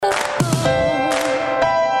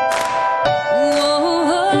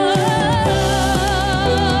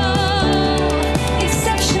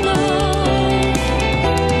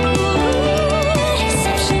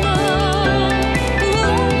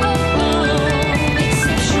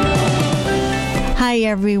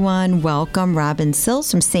everyone. Welcome. Robin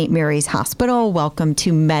Sills from St. Mary's Hospital. Welcome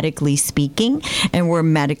to Medically Speaking. And we're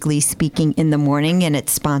Medically Speaking in the morning, and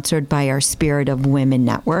it's sponsored by our Spirit of Women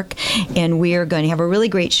Network. And we are going to have a really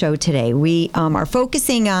great show today. We are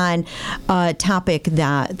focusing on a topic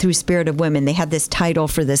that, through Spirit of Women, they had this title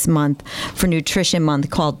for this month, for Nutrition Month,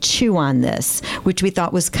 called Chew on This, which we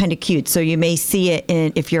thought was kind of cute. So you may see it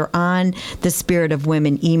if you're on the Spirit of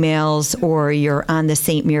Women emails or you're on the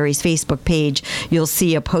St. Mary's Facebook page, you'll see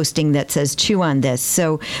a posting that says Chew on This.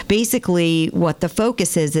 So basically what the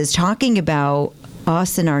focus is talking about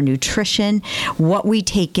us and our nutrition, what we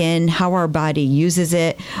take in, how our body uses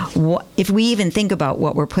it, if we even think about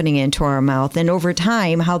what we're putting into our mouth, and over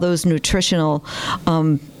time, how those nutritional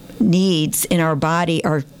needs in our body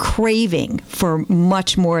are craving for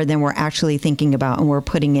much more than we're actually thinking about and we're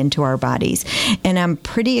putting into our bodies. And I'm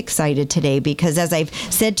pretty excited today because, as I've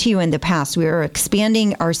said to you in the past, we are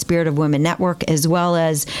expanding our Spirit of Women Network, as well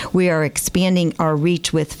as we are expanding our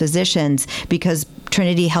reach with physicians, because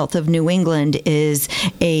Trinity Health of New England is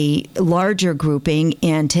a larger grouping.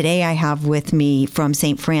 And today I have with me from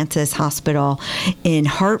St. Francis Hospital in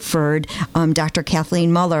Hartford, Dr.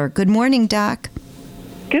 Kathleen Muller. Good morning, Doc.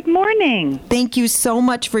 Good morning. Thank you so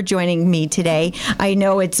much for joining me today. I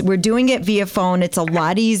know we're doing it via phone. It's a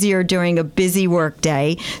lot easier during a busy work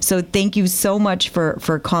day. So thank you so much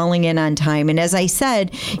for calling in on time. And as I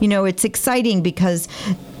said, it's exciting because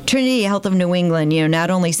Trinity Health of New England, not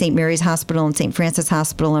only St. Mary's Hospital and St. Francis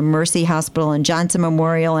Hospital and Mercy Hospital and Johnson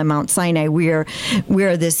Memorial and Mount Sinai, we're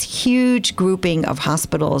this huge grouping of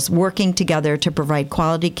hospitals working together to provide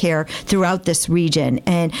quality care throughout this region.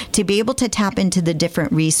 And to be able to tap into the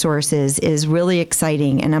different resources is really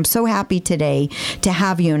exciting. And I'm so happy today to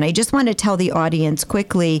have you. And I just want to tell the audience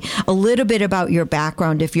quickly a little bit about your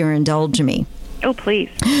background, if you'll indulge me. Oh, please.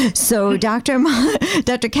 So Dr.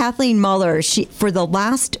 Kathleen Muller, for the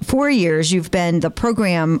last 4 years, you've been the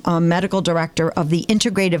program medical director of the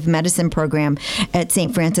Integrative Medicine program at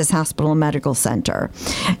St. Francis Hospital Medical Center.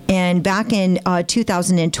 And back in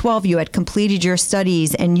 2012, you had completed your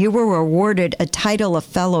studies and you were awarded a title of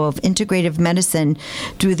Fellow of Integrative Medicine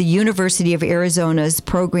through the University of Arizona's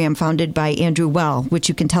program founded by Andrew Well, which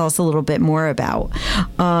you can tell us a little bit more about.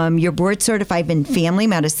 You're board certified in family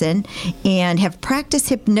medicine and have practiced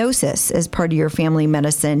hypnosis as part of your family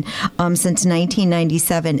medicine since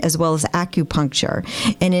 1997, as well as acupuncture.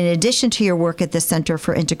 And in addition to your work at the Center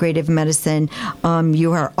for Integrative Medicine,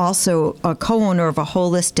 you are also a co-owner of a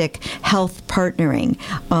holistic health partnering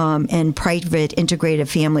and private integrative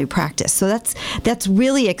family practice. So that's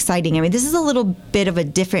really exciting. I mean, this is a little bit of a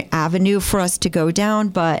different avenue for us to go down,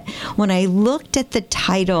 but when I looked at the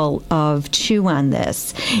title of Chew on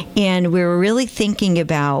This, and we were really thinking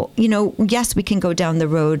about, yes, we can go down the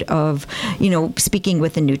road of, speaking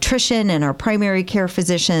with a nutrition and our primary care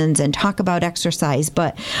physicians and talk about exercise.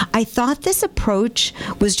 But I thought this approach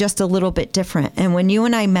was just a little bit different. And when you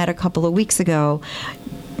and I met a couple of weeks ago,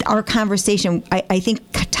 our conversation, I think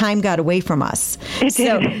time got away from us. It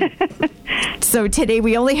did. So today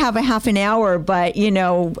we only have a half an hour, but,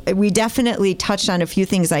 we definitely touched on a few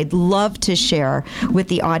things I'd love to share with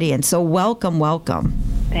the audience. So welcome.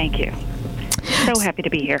 Thank you. So happy to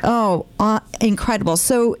be here. Oh, incredible.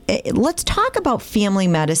 So let's talk about family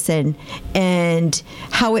medicine and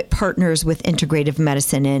how it partners with integrative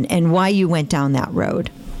medicine and why you went down that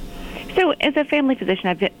road. So as a family physician,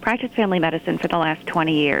 I've practiced family medicine for the last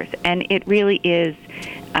 20 years, and it really is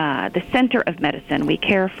the center of medicine. We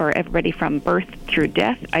care for everybody from birth through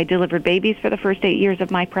death. I delivered babies for the first 8 years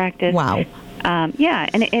of my practice. Wow. And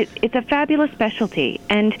it's a fabulous specialty.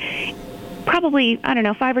 And probably,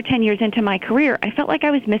 5 or 10 years into my career, I felt like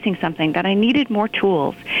I was missing something, that I needed more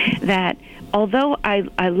tools, that although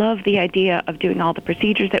I love the idea of doing all the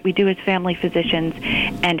procedures that we do as family physicians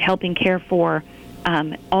and helping care for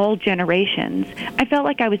all generations, I felt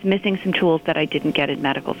like I was missing some tools that I didn't get in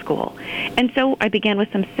medical school. And so I began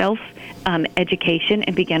with some self-education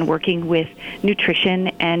and began working with nutrition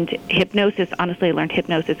and hypnosis. Honestly, I learned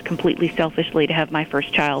hypnosis completely selfishly to have my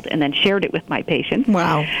first child and then shared it with my patients.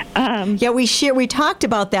 Wow. We talked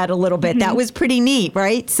about that a little bit. Mm-hmm. That was pretty neat,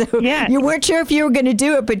 right? So yeah. You weren't sure if you were going to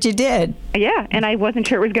do it, but you did. Yeah, and I wasn't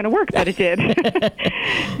sure it was going to work, but it did.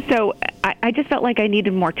 So I just felt like I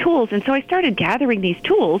needed more tools, and so I started gathering these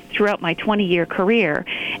tools throughout my 20-year career,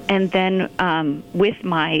 and then with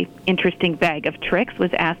my interesting bag of tricks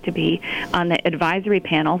was asked to be on the advisory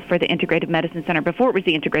panel for the Integrative Medicine Center. Before it was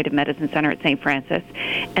the Integrative Medicine Center at St. Francis,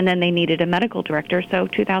 and then they needed a medical director, so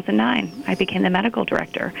 2009 I became the medical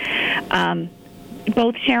director.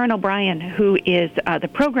 Both Sharon O'Brien, who is the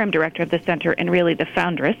program director of the center and really the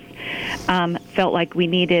foundress, felt like we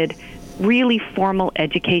needed really formal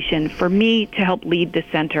education for me to help lead the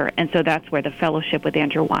center. And so that's where the fellowship with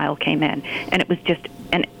Andrew Weil came in. And it was just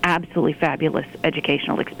an absolutely fabulous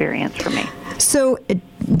educational experience for me. So,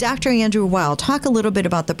 Dr. Andrew Weil, talk a little bit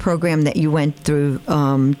about the program that you went through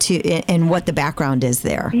and what the background is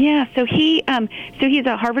there. Yeah, so he's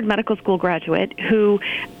a Harvard Medical School graduate who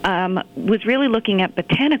was really looking at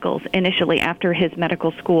botanicals initially after his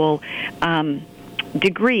medical school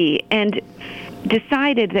degree, and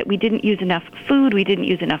decided that we didn't use enough food, we didn't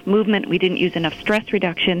use enough movement, we didn't use enough stress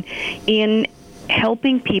reduction in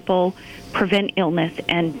helping people prevent illness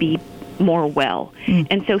and be more well.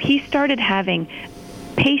 And so he started having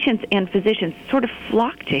patients and physicians sort of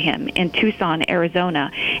flock to him in Tucson,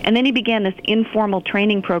 Arizona. And then he began this informal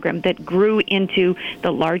training program that grew into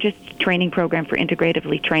the largest training program for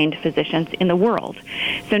integratively trained physicians in the world.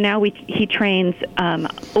 So now he trains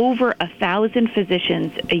over 1,000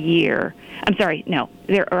 physicians a year. I'm sorry, no,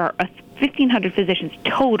 there are 1,500 physicians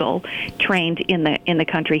total trained in the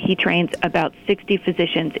country. He trains about 60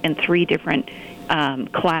 physicians in 3 different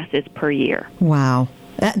classes per year. Wow.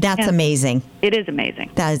 That's amazing. It is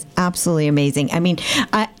amazing. That is absolutely amazing. I mean,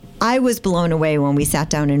 I was blown away when we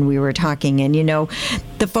sat down and we were talking. And,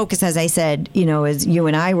 the focus, as I said, as you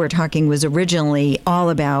and I were talking, was originally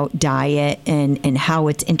all about diet and how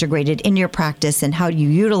it's integrated in your practice and how you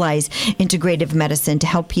utilize integrative medicine to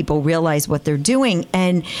help people realize what they're doing.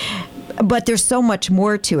 But there's so much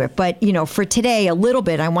more to it. But, for today, a little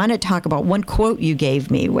bit, I want to talk about one quote you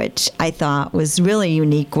gave me, which I thought was really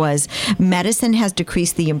unique, was medicine has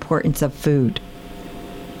decreased the importance of food.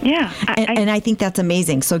 Yeah. And I think that's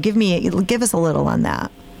amazing. So give us a little on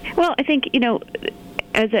that. Well, I think,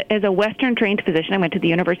 as a Western trained physician, I went to the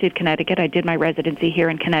University of Connecticut. I did my residency here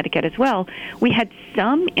in Connecticut as well. We had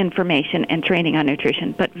some information and training on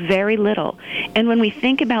nutrition, but very little. And when we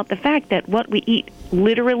think about the fact that what we eat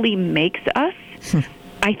literally makes us,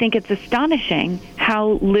 I think it's astonishing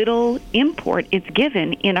how little import it's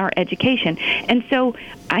given in our education. And so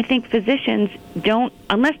I think physicians don't,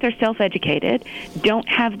 unless they're self-educated, don't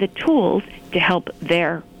have the tools to help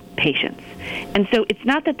their patients. And so it's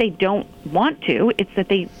not that they don't want to, it's that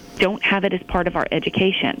they don't have it as part of our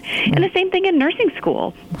education. And the same thing in nursing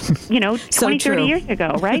school, 20, 30 years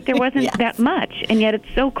ago, right? There wasn't Yes. that much, and yet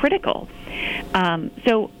it's so critical.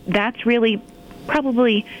 So that's really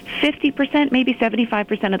probably 50%, maybe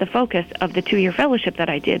 75% of the focus of the 2-year fellowship that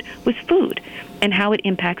I did was food and how it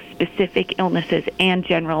impacts specific illnesses and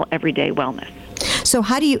general everyday wellness. So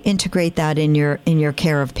how do you integrate that in your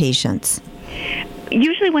care of patients?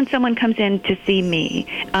 Usually when someone comes in to see me,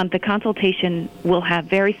 the consultation will have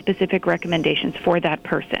very specific recommendations for that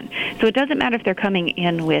person. So it doesn't matter if they're coming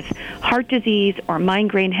in with heart disease or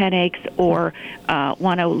migraine headaches or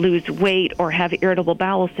want to lose weight or have irritable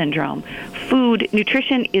bowel syndrome.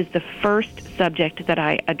 Nutrition is the first subject that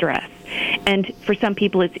I address. And for some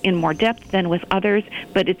people it's in more depth than with others,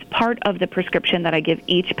 but it's part of the prescription that I give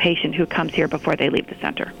each patient who comes here before they leave the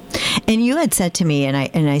center. And you had said to me, and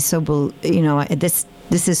I so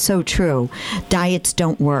this is so true. Diets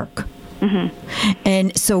don't work. Mm-hmm.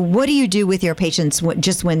 And so what do you do with your patients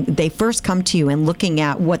just when they first come to you and looking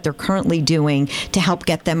at what they're currently doing to help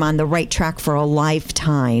get them on the right track for a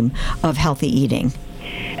lifetime of healthy eating?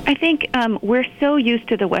 I think we're so used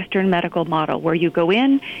to the Western medical model where you go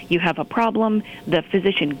in, you have a problem, the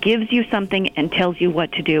physician gives you something and tells you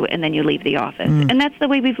what to do, and then you leave the office. And that's the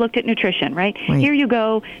way we've looked at nutrition, right? Here you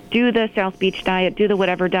go, do the South Beach diet, do the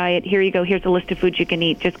whatever diet. Here you go, here's a list of foods you can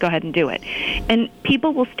eat. Just go ahead and do it. And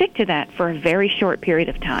people will stick to that for a very short period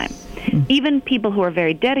of time. Even people who are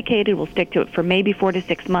very dedicated will stick to it for maybe 4 to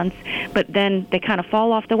 6 months, but then they kind of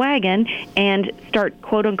fall off the wagon and start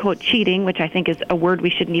quote-unquote cheating, which I think is a word we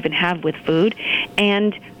shouldn't even have with food,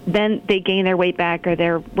 and then they gain their weight back or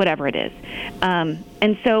their whatever it is.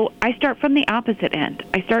 And so I start from the opposite end.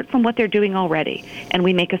 I start from what they're doing already, and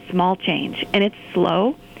we make a small change. And it's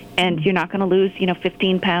slow, and you're not going to lose,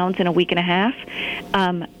 15 pounds in a week and a half,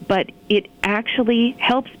 but it actually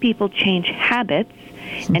helps people change habits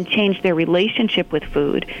and change their relationship with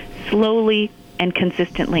food slowly and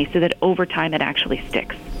consistently so that over time it actually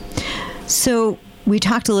sticks. So we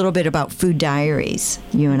talked a little bit about food diaries,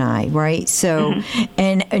 you and I, right? So,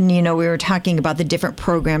 and we were talking about the different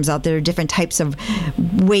programs out there, different types of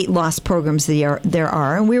weight loss programs there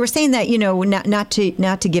are. And we were saying that, not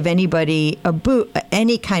to give anybody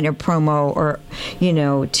any kind of promo or,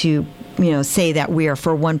 to say that we are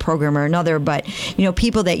for one program or another, but,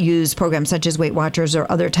 people that use programs such as Weight Watchers or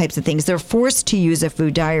other types of things, they're forced to use a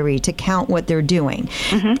food diary to count what they're doing.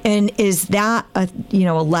 And is that a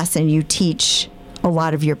lesson you teach a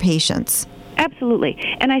lot of your patients? Absolutely.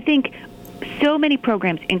 And I think so many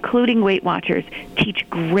programs, including Weight Watchers, teach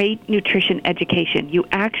great nutrition education. You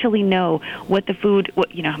actually know what the food,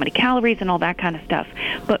 how many calories and all that kind of stuff.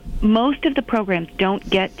 But most of the programs don't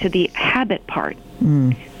get to the habit part.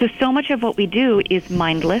 So much of what we do is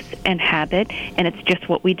mindless and habit, and it's just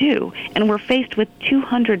what we do. And we're faced with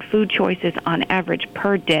 200 food choices on average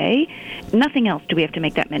per day. Nothing else do we have to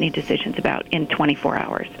make that many decisions about in 24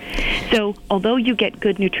 hours. So although you get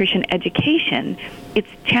good nutrition education, it's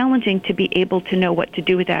challenging to be able to know what to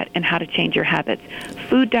do with that and how to change your habits.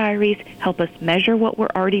 Food diaries help us measure what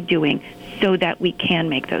we're already doing so that we can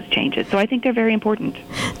make those changes. So I think they're very important.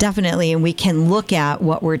 Definitely. And we can look at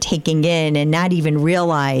what we're taking in and not even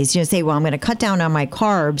realize, say, well, I'm going to cut down on my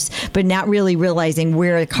carbs, but not really realizing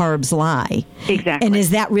where the carbs lie. Exactly. And is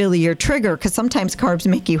that really your trigger? Because sometimes carbs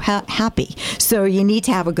make you happy. So you need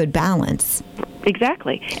to have a good balance.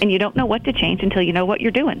 Exactly. And you don't know what to change until you know what you're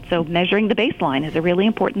doing. So measuring the baseline is a really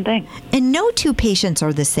important thing. And no two patients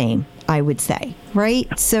are the same, I would say, right?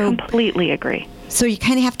 So completely agree. So you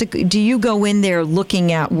kind of have to, do you go in there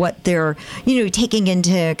looking at what they're, taking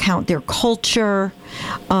into account their culture,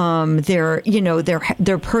 their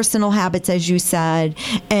personal habits, as you said,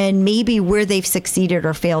 and maybe where they've succeeded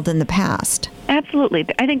or failed in the past? Absolutely.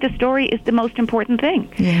 I think the story is the most important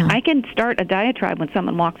thing. Yeah. I can start a diatribe when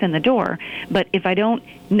someone walks in the door, but if I don't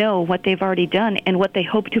know what they've already done and what they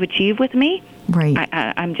hope to achieve with me, right.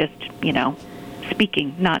 I'm just,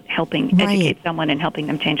 speaking, not helping educate someone and helping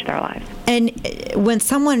them change their lives. And when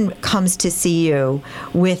someone comes to see you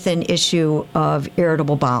with an issue of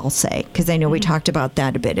irritable bowel, say, because I know we talked about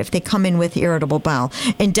that a bit, if they come in with irritable bowel,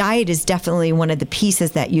 and diet is definitely one of the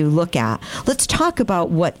pieces that you look at. Let's talk about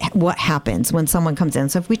what happens when someone comes in.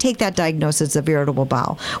 So if we take that diagnosis of irritable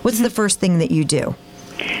bowel, what's the first thing that you do?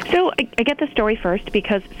 So I get the story first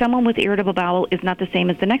because someone with irritable bowel is not the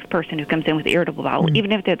same as the next person who comes in with irritable bowel,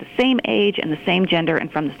 even if they're the same age and the same gender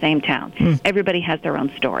and from the same town. Everybody has their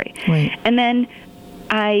own story. Right. And then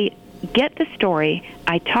I get the story.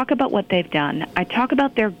 I talk about what they've done. I talk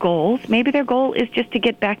about their goals. Maybe their goal is just to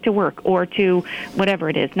get back to work or to whatever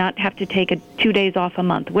it is, not have to take 2 days off a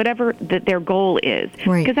month, whatever their goal is,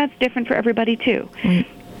 because that's different for everybody too. Right.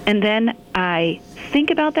 And then I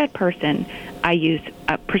think about that person. I use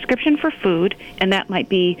a prescription for food, and that might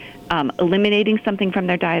be eliminating something from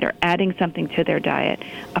their diet or adding something to their diet.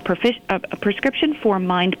 A prescription for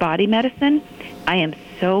mind-body medicine. I am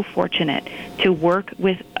so fortunate to work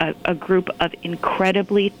with a group of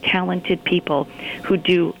incredibly talented people who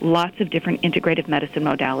do lots of different integrative medicine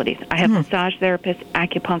modalities. I have massage therapists,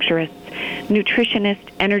 acupuncturists, nutritionists,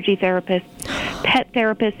 energy therapists, pet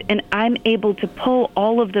therapists, and I'm able to pull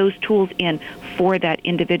all of those tools in for that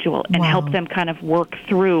individual and help them kind of work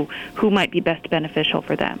through who might be best beneficial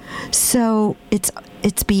for them. So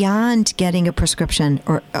it's beyond getting a prescription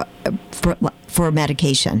or for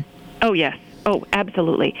medication. Oh, yes. Oh,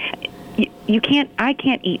 absolutely. I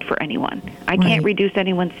can't eat for anyone. I can't reduce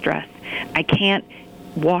anyone's stress. I can't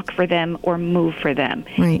walk for them or move for them.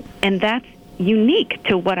 Right. And that's unique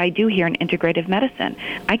to what I do here in integrative medicine.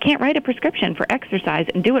 I can't write a prescription for exercise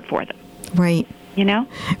and do it for them. Right.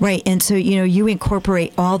 Right. And so, you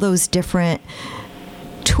incorporate all those different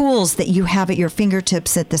tools that you have at your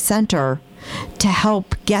fingertips at the center to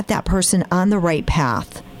help get that person on the right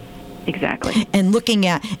path. Exactly. And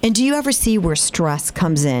and do you ever see where stress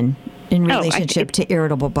comes in relationship to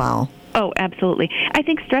irritable bowel? Oh, absolutely. I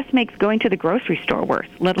think stress makes going to the grocery store worse,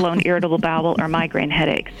 let alone irritable bowel or migraine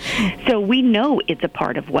headaches. So we know it's a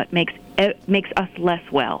part of what makes us less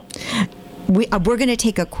well. We're going to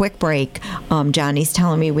take a quick break. Johnny's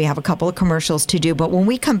telling me we have a couple of commercials to do, but when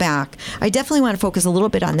we come back, I definitely want to focus a little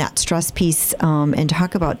bit on that stress piece and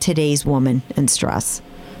talk about today's woman and stress.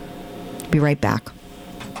 Be right back.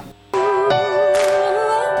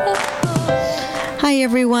 Hi,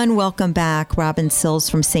 everyone. Welcome back. Robin Sills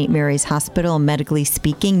from St. Mary's Hospital, Medically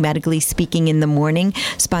Speaking in the Morning,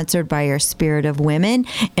 sponsored by our Spirit of Women.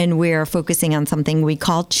 And we're focusing on something we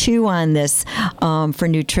call Chew On This for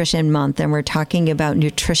Nutrition Month. And we're talking about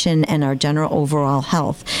nutrition and our general overall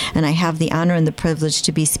health. And I have the honor and the privilege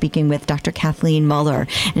to be speaking with Dr. Kathleen Muller.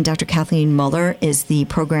 And Dr. Kathleen Muller is the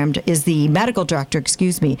medical director,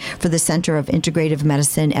 for the Center of Integrative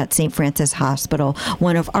Medicine at St. Francis Hospital,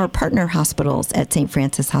 one of our partner hospitals at St.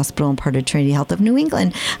 Francis Hospital and part of Trinity Health of New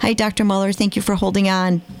England. Hi, Dr. Muller. Thank you for holding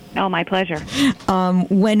on. Oh, my pleasure.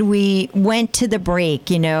 When we went to the break,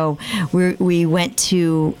 we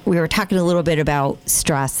were talking a little bit about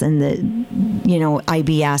stress and the,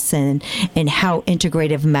 IBS and how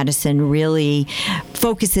integrative medicine really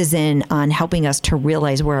focuses in on helping us to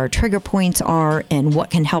realize where our trigger points are and what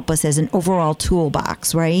can help us as an overall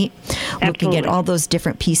toolbox, right? Absolutely. Looking at all those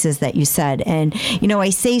different pieces that you said. And, I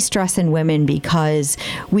say stress in women because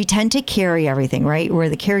we tend to carry everything, right? We're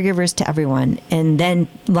the caregivers to everyone. And then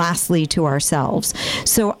lastly, to ourselves.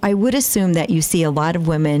 So I would assume that you see a lot of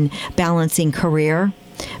women balancing career,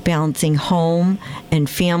 balancing home and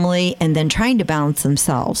family, and then trying to balance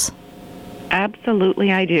themselves.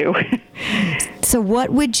 Absolutely, I do. So what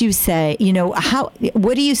would you say,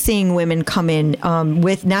 what are you seeing women come in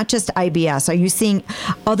with, not just IBS? Are you seeing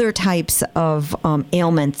other types of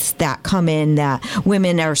ailments that come in that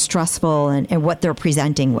women are stressful and what they're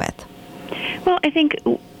presenting with? Well, I think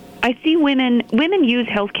I see women use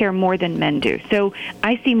healthcare more than men do. So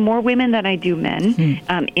I see more women than I do men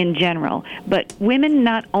in general. But women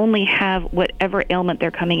not only have whatever ailment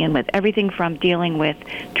they're coming in with, everything from dealing with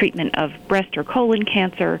treatment of breast or colon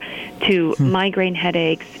cancer to migraine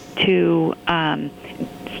headaches to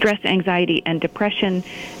stress, anxiety, and depression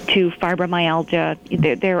to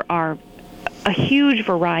fibromyalgia. There are a huge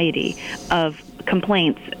variety of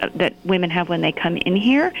complaints that women have when they come in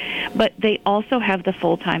here, but they also have the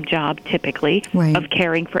full-time job typically of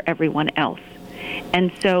caring for everyone else.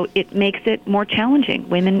 And so it makes it more challenging.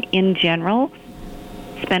 Women in general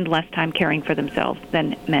spend less time caring for themselves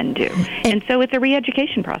than men do. And so it's a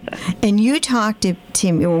re-education process. And you talked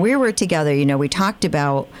to me, when we were together, we talked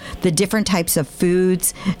about the different types of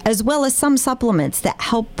foods as well as some supplements that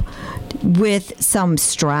help with some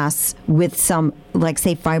stress, with some, like,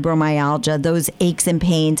 say, fibromyalgia, those aches and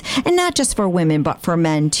pains, and not just for women, but for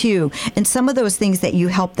men too. And some of those things that you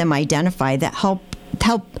help them identify that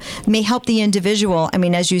may help the individual. I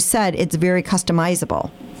mean, as you said, it's very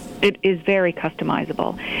customizable. It is very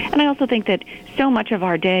customizable. And I also think that so much of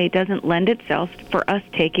our day doesn't lend itself for us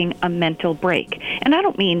taking a mental break. And I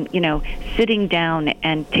don't mean, sitting down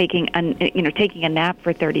and taking a nap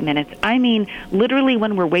for 30 minutes. I mean, literally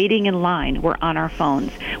when we're waiting in line, we're on our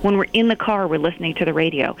phones. When we're in the car, we're listening to the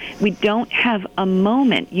radio. We don't have a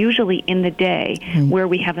moment, usually in the day, where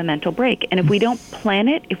we have a mental break. And if we don't plan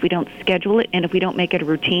it, if we don't schedule it, and if we don't make it a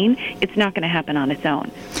routine, it's not going to happen on its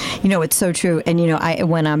own. It's so true. And,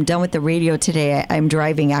 when I'm done with the radio today, I'm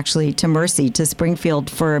driving actually to Mercy, to Springfield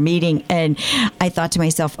for a meeting. And I thought to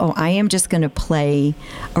myself, I am just going to play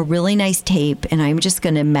a really nice tape and I'm just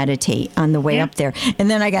going to meditate on the way up there. And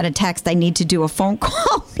then I got a text, I need to do a phone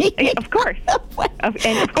call meeting. Of course.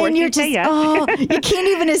 And of course and you're you say yes. You can't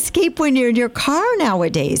even escape when you're in your car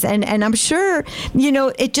nowadays. And I'm sure,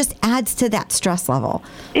 it just adds to that stress level.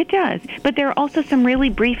 It does. But there are also some really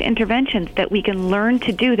brief interventions that we can learn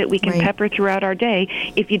to do that we can pepper throughout our day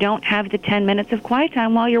if you don't have the 10 minutes of quiet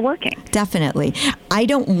time while you're working. Definitely. I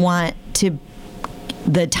don't want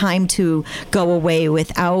the time to go away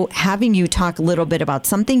without having you talk a little bit about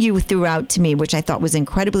something you threw out to me, which I thought was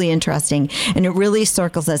incredibly interesting. And it really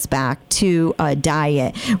circles us back to a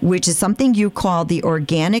diet, which is something you call the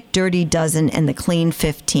Organic Dirty Dozen and the Clean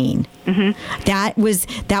 15. Mm-hmm.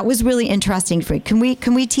 That was really interesting for you. Can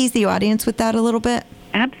we tease the audience with that a little bit?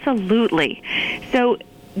 Absolutely. So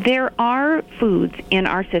there are foods in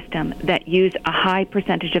our system that use a high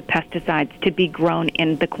percentage of pesticides to be grown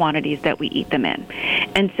in the quantities that we eat them in.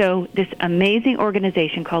 And so this amazing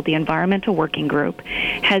organization called the Environmental Working Group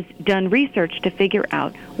has done research to figure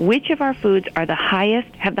out which of our foods have the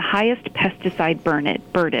highest pesticide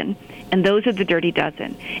burden, and those are the Dirty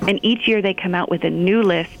Dozen. And each year they come out with a new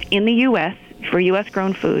list in the U.S., for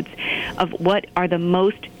U.S.-grown foods, of what are the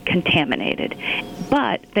most contaminated.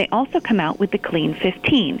 But they also come out with the Clean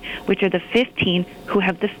 15, which are the 15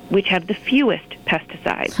 which have the fewest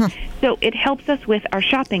pesticides. So it helps us with our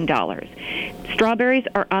shopping dollars. Strawberries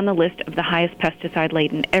are on the list of the highest pesticide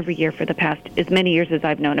laden every year for the past as many years as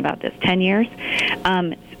I've known about this, 10 years.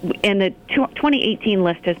 And the 2018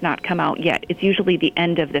 list has not come out yet. It's usually the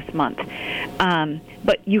end of this month.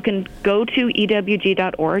 But you can go to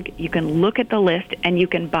EWG.org, you can look at the list, and you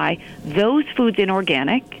can buy those foods in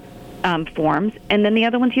organic forms, and then the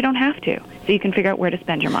other ones you don't have to. So you can figure out where to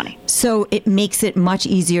spend your money. So it makes it much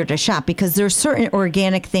easier to shop because there's certain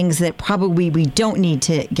organic things that probably we don't need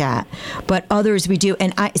to get, but others we do.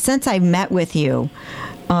 And since I met with you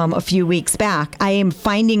a few weeks back, I am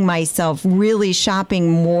finding myself really shopping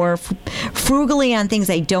more frugally on things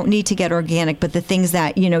I don't need to get organic, but the things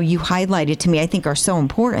that, you highlighted to me, I think are so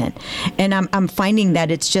important. And I'm finding that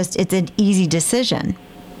it's an easy decision.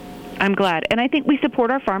 I'm glad. And I think we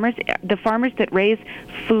support our farmers. The farmers that raise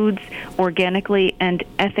foods organically and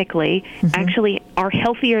ethically actually are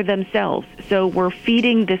healthier themselves. So we're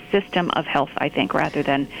feeding this system of health, I think, rather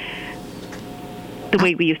than the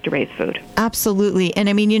way we used to raise food. Absolutely. And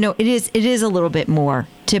I mean, it is a little bit more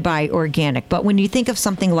to buy organic. But when you think of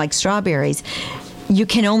something like strawberries, you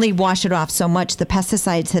can only wash it off so much. The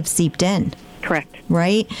pesticides have seeped in. Correct.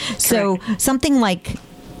 Right? Correct. So something like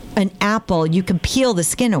an apple, you can peel the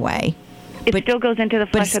skin away. It still goes into the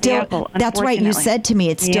flesh of the apple. That's right. You said to me,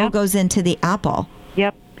 it still goes into the apple.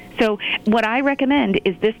 Yep. So what I recommend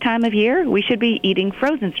is this time of year, we should be eating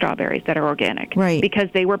frozen strawberries that are organic. Right. Because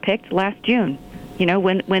they were picked last June,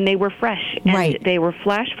 when they were fresh. And right. They were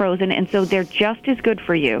flash frozen, and so they're just as good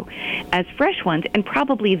for you as fresh ones, and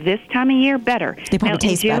probably this time of year better. They probably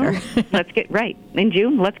taste better. In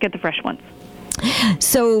June, let's get the fresh ones.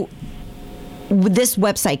 So this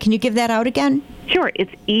website, can you give that out again? Sure.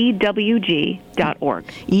 It's EWG.org.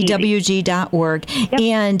 EWG.org. Yep.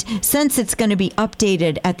 And since it's going to be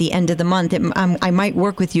updated at the end of the month, I might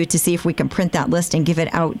work with you to see if we can print that list and give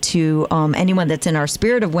it out to anyone that's in our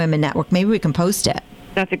Spirit of Women network. Maybe we can post it.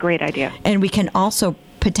 That's a great idea. And we can also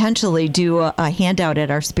potentially do a handout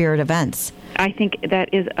at our Spirit events. I think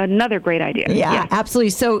that is another great idea. Yeah, yes. Absolutely.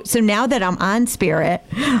 So now that I'm on Spirit,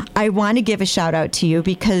 I want to give a shout out to you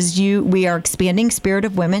because we are expanding Spirit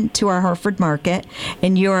of Women to our Hartford market,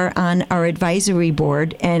 and you're on our advisory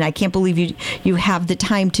board. And I can't believe you have the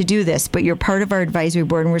time to do this, but you're part of our advisory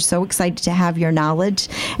board, and we're so excited to have your knowledge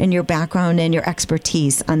and your background and your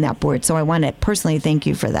expertise on that board. So I want to personally thank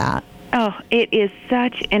you for that. Oh, it is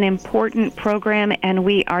such an important program, and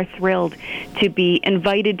we are thrilled to be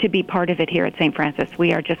invited to be part of it here at St. Francis.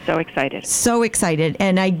 We are just so excited. So excited.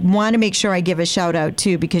 And I want to make sure I give a shout out,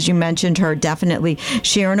 too, because you mentioned her, definitely,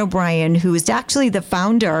 Sharon O'Brien, who is actually the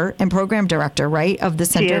founder and program director, right, of the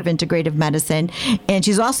Center of Integrative Medicine. And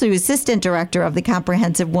she's also assistant director of the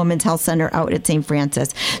Comprehensive Women's Health Center out at St.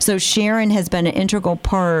 Francis. So Sharon has been an integral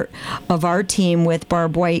part of our team with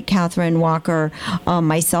Barb White, Catherine Walker,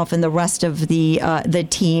 myself, and the rest of the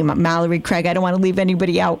team, Mallory Craig. I don't want to leave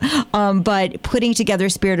anybody out, but putting together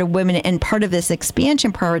Spirit of Women and part of this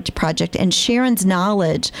expansion project, and Sharon's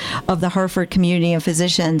knowledge of the Hartford community and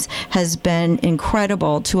physicians has been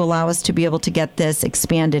incredible to allow us to be able to get this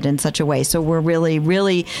expanded in such a way. So we're really,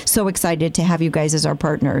 really so excited to have you guys as our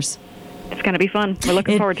partners. It's going to be fun. We're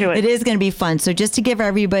looking forward to it. It is going to be fun. So just to give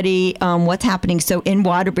everybody what's happening. So in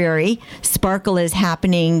Waterbury, Sparkle is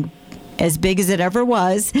happening as big as it ever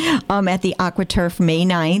was at the AquaTurf May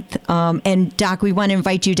 9th. And Doc, we want to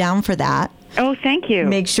invite you down for that. Oh, thank you.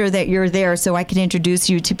 Make sure that you're there so I can introduce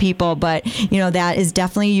you to people. But, that is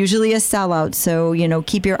definitely usually a sellout. So,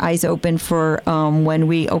 keep your eyes open for when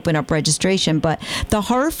we open up registration. But the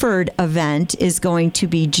Hartford event is going to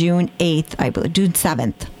be June 8th, I believe, June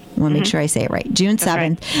 7th. I want to make sure I say it right. June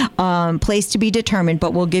 7th. Right. Place to be determined,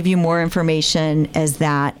 but we'll give you more information as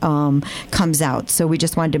that comes out. So we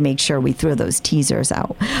just wanted to make sure we threw those teasers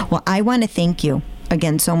out. Well, I want to thank you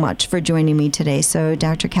again so much for joining me today. So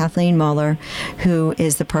Dr. Kathleen Muller, who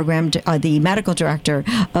is the medical director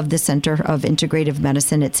of the Center of Integrative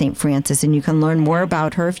Medicine at St. Francis, and you can learn more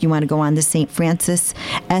about her if you want to go on the St. Francis,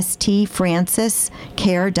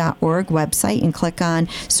 stfranciscare.org website and click on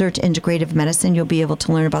Search Integrative Medicine. You'll be able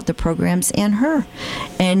to learn about the programs and her.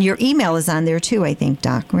 And your email is on there too, I think,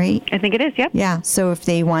 Doc, right? I think it is, yep. Yeah, so if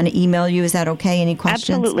they want to email you, is that okay? Any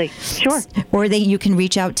questions? Absolutely, sure. Or you can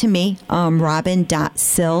reach out to me, robin.sills@stmh.org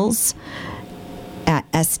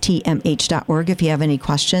if you have any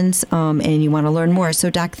questions and you want to learn more.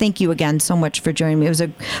 So, Doc, thank you again so much for joining me. It was a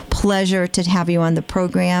pleasure to have you on the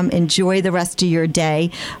program. Enjoy the rest of your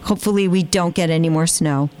day. Hopefully we don't get any more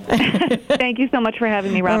snow. Thank you so much for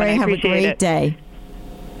having me, Robin. All right, I appreciate have a great day.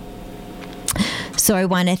 So I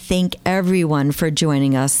want to thank everyone for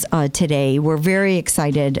joining us today. We're very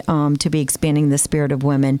excited to be expanding the Spirit of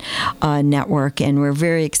Women network, and we're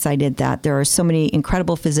very excited that there are so many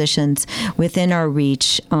incredible physicians within our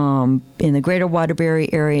reach in the greater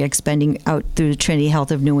Waterbury area, expanding out through the Trinity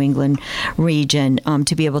Health of New England region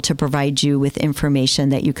to be able to provide you with information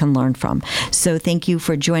that you can learn from. So thank you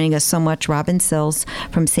for joining us so much. Robin Sills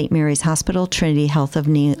from St. Mary's Hospital, Trinity Health of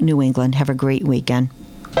New England. Have a great weekend.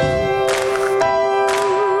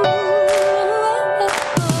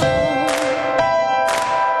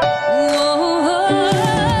 Oh